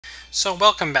So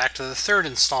welcome back to the third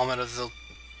installment of the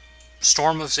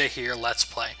Storm of Zehir Let's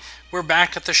Play. We're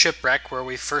back at the shipwreck where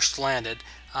we first landed,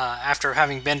 after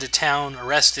having been to town,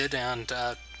 arrested, and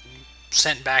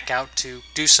sent back out to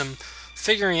do some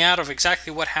figuring out of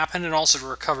exactly what happened and also to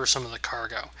recover some of the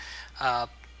cargo. Uh,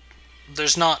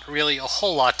 there's not really a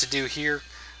whole lot to do here,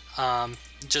 um,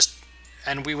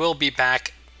 and we will be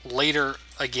back later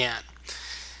again.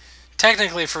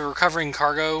 Technically, for recovering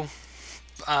cargo,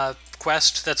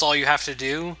 quest, that's all you have to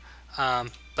do.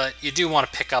 But you do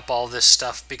want to pick up all this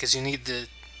stuff because you need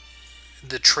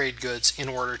the trade goods in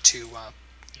order to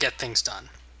get things done.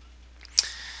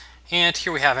 And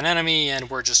here we have an enemy,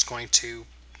 and we're just going to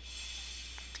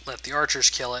let the archers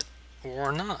kill it,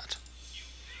 or not.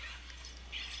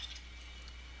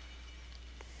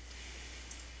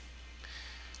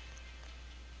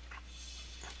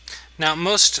 Now,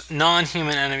 most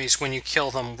non-human enemies, when you kill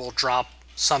them, will drop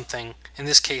something, in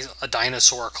this case a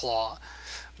dinosaur claw,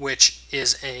 which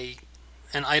is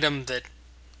an item that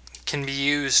can be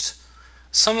used.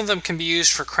 Some of them can be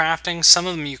used for crafting, some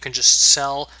of them you can just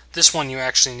sell. This one you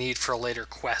actually need for a later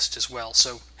quest as well,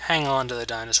 so hang on to the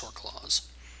dinosaur claws.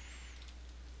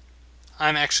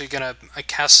 I'm actually going to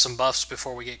cast some buffs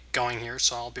before we get going here,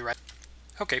 so I'll be right.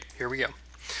 Okay, here we go.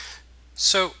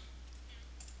 So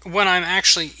when I'm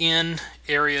actually in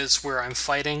areas where I'm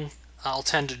fighting, I'll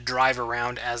tend to drive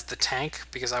around as the tank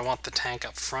because I want the tank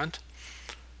up front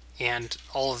and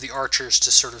all of the archers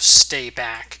to sort of stay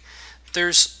back.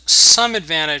 There's some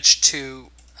advantage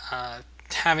to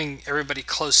having everybody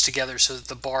close together so that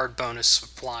the bard bonus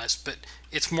applies, but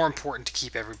it's more important to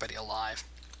keep everybody alive.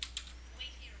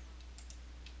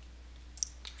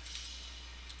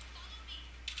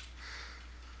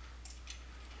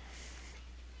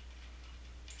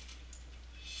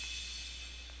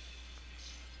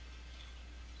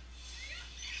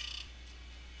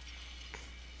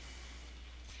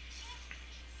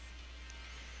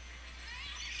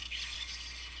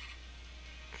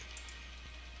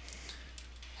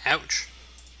 Ouch.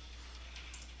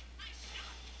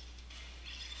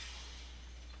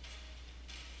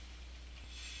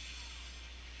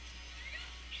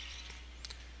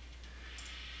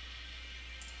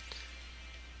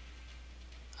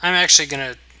 I'm actually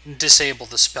going to disable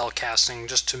the spell casting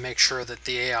just to make sure that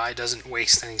the AI doesn't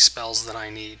waste any spells that I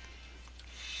need.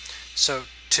 So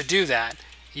to do that,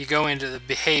 you go into the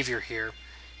behavior here,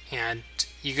 and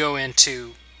you go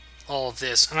into all of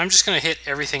this, and I'm just going to hit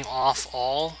everything off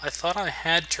all. I thought I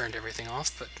had turned everything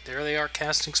off, but there they are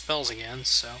casting spells again,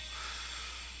 so...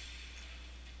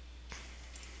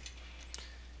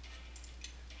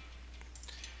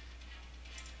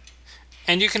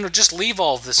 And you can just leave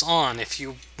all of this on if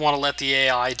you want to let the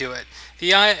AI do it.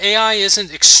 The AI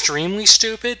isn't extremely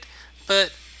stupid,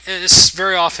 but it's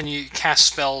very often you cast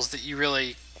spells that you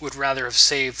really would rather have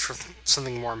saved for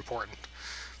something more important.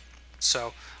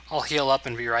 So I'll heal up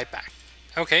and be right back.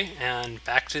 Okay, and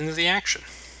back into the action.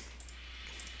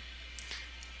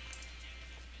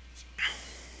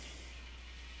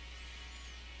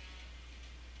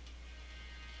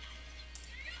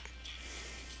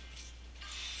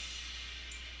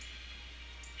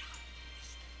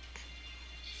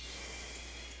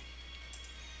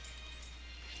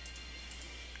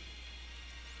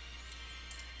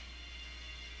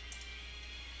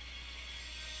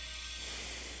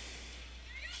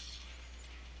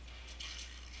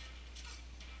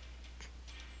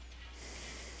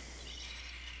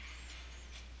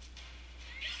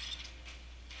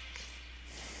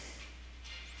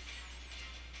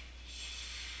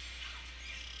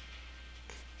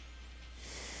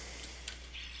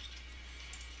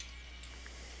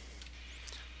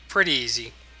 Pretty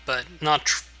easy, but not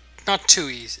too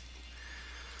easy.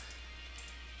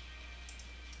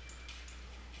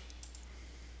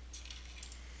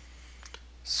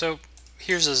 So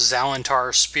here's a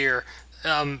Zalantar spear.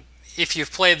 If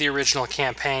you've played the original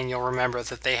campaign, you'll remember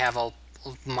that they have a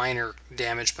minor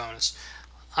damage bonus.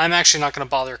 I'm actually not going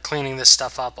to bother cleaning this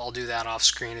stuff up. I'll do that off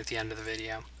screen at the end of the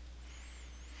video.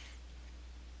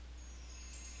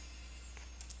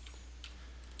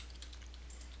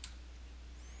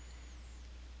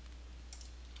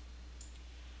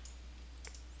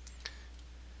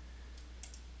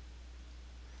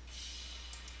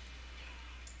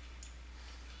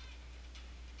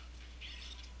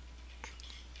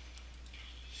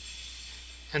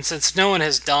 And since no one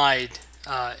has died,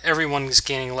 everyone is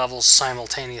gaining levels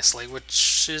simultaneously,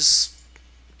 which is,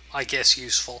 I guess,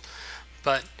 useful.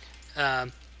 But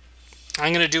I'm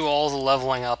going to do all the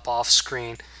leveling up off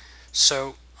screen.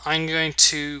 So I'm going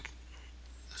to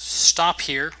stop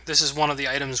here. This is one of the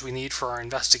items we need for our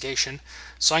investigation.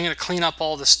 So I'm going to clean up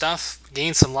all this stuff,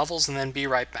 gain some levels, and then be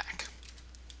right back.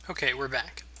 Okay, we're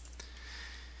back.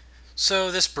 So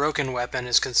this broken weapon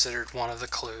is considered one of the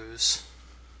clues.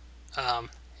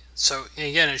 So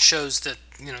again, it shows that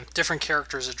different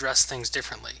characters address things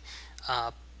differently.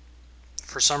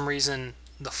 For some reason,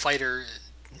 the fighter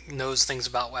knows things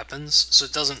about weapons, so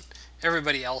it doesn't.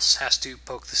 Everybody else has to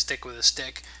poke the stick with a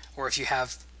stick, or if you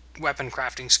have weapon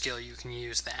crafting skill, you can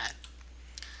use that.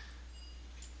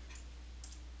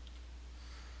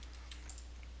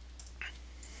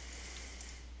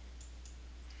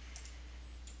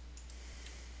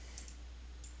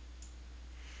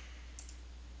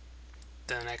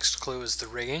 The next clue is the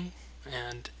rigging,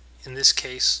 and in this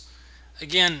case,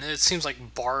 again, it seems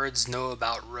like bards know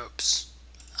about ropes.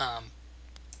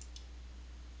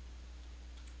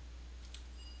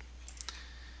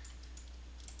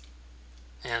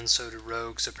 And so do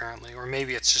rogues, apparently, or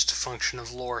maybe it's just a function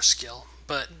of lore skill,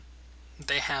 but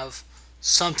they have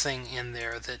something in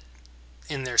there that,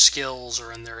 in their skills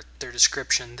or in their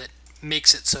description, that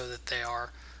makes it so that they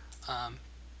are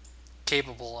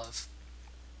capable of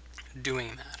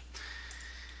doing that.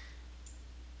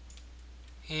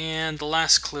 And the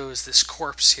last clue is this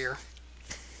corpse here.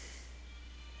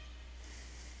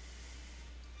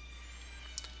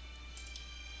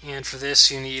 And for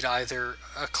this, you need either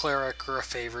a cleric or a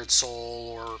favored soul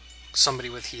or somebody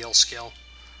with heal skill,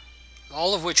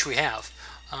 all of which we have.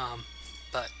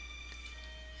 But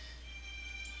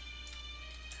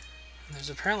there's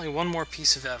apparently one more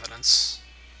piece of evidence.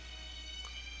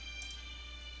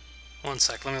 One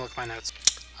sec, let me look at my notes.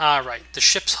 Right, the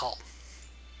ship's hull.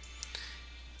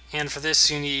 And for this,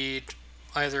 you need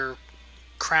either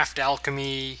craft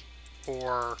alchemy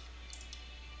or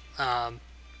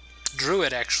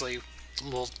druid, actually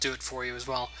will do it for you as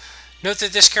well. Note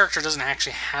that this character doesn't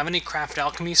actually have any craft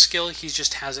alchemy skill, he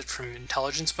just has it from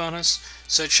intelligence bonus,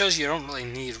 so it shows you don't really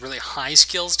need really high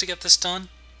skills to get this done.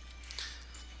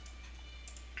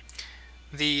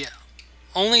 The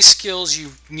only skills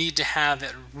you need to have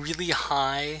at really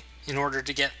high in order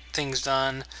to get things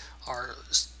done are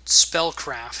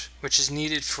spellcraft, which is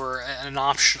needed for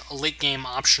a late game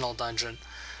optional dungeon,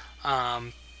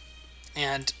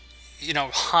 and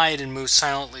hide and move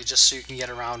silently just so you can get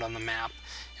around on the map.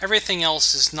 Everything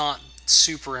else is not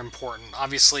super important.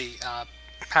 Obviously,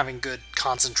 having good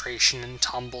concentration and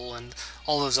tumble and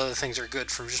all those other things are good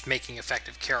for just making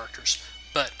effective characters.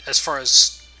 But as far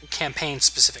as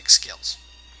campaign-specific skills.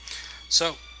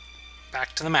 So,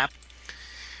 back to the map.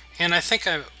 And I think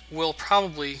I will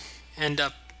probably end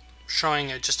up showing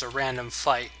just a random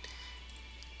fight.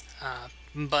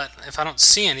 But if I don't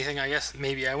see anything, I guess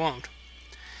maybe I won't.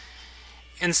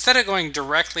 Instead of going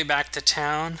directly back to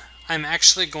town, I'm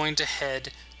actually going to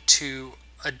head to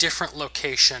a different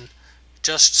location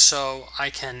just so I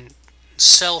can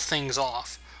sell things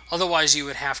off. Otherwise, you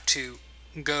would have to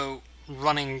go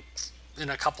running in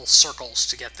a couple circles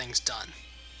to get things done.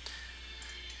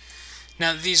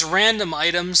 Now, these random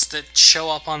items that show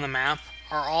up on the map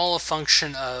are all a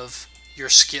function of your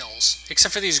skills,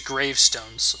 except for these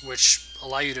gravestones, which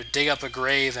allow you to dig up a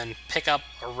grave and pick up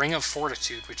a ring of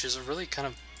fortitude, which is a really kind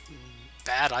of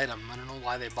bad item. I don't know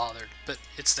why they bothered, but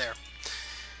it's there.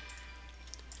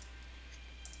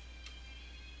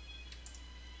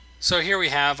 So here we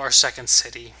have our second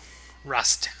city,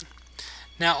 Rastan.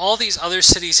 Now, all these other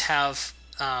cities have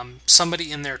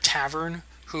somebody in their tavern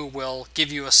who will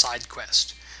give you a side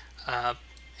quest.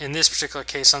 In this particular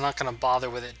case, I'm not going to bother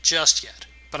with it just yet,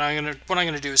 but what I'm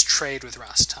going to do is trade with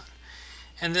Rastan.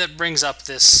 And that brings up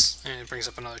this, and it brings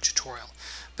up another tutorial.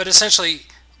 But essentially,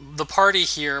 the party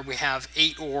here, we have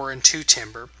 8 ore and 2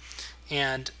 timber,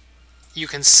 and you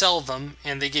can sell them,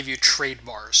 and they give you trade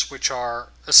bars, which are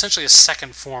essentially a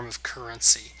second form of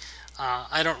currency.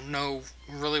 I don't know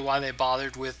really why they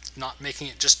bothered with not making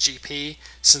it just GP,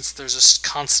 since there's a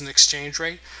constant exchange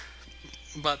rate,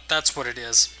 but that's what it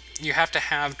is. You have to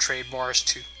have trade bars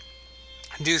to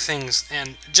do things,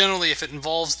 and generally if it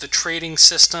involves the trading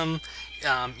system,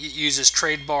 it uses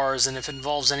trade bars, and if it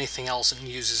involves anything else, it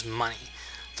uses money.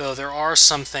 Though there are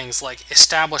some things like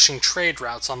establishing trade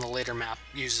routes on the later map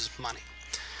uses money.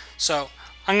 So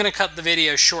I'm going to cut the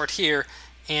video short here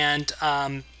and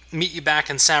meet you back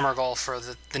in Samargol for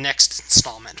the next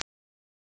installment.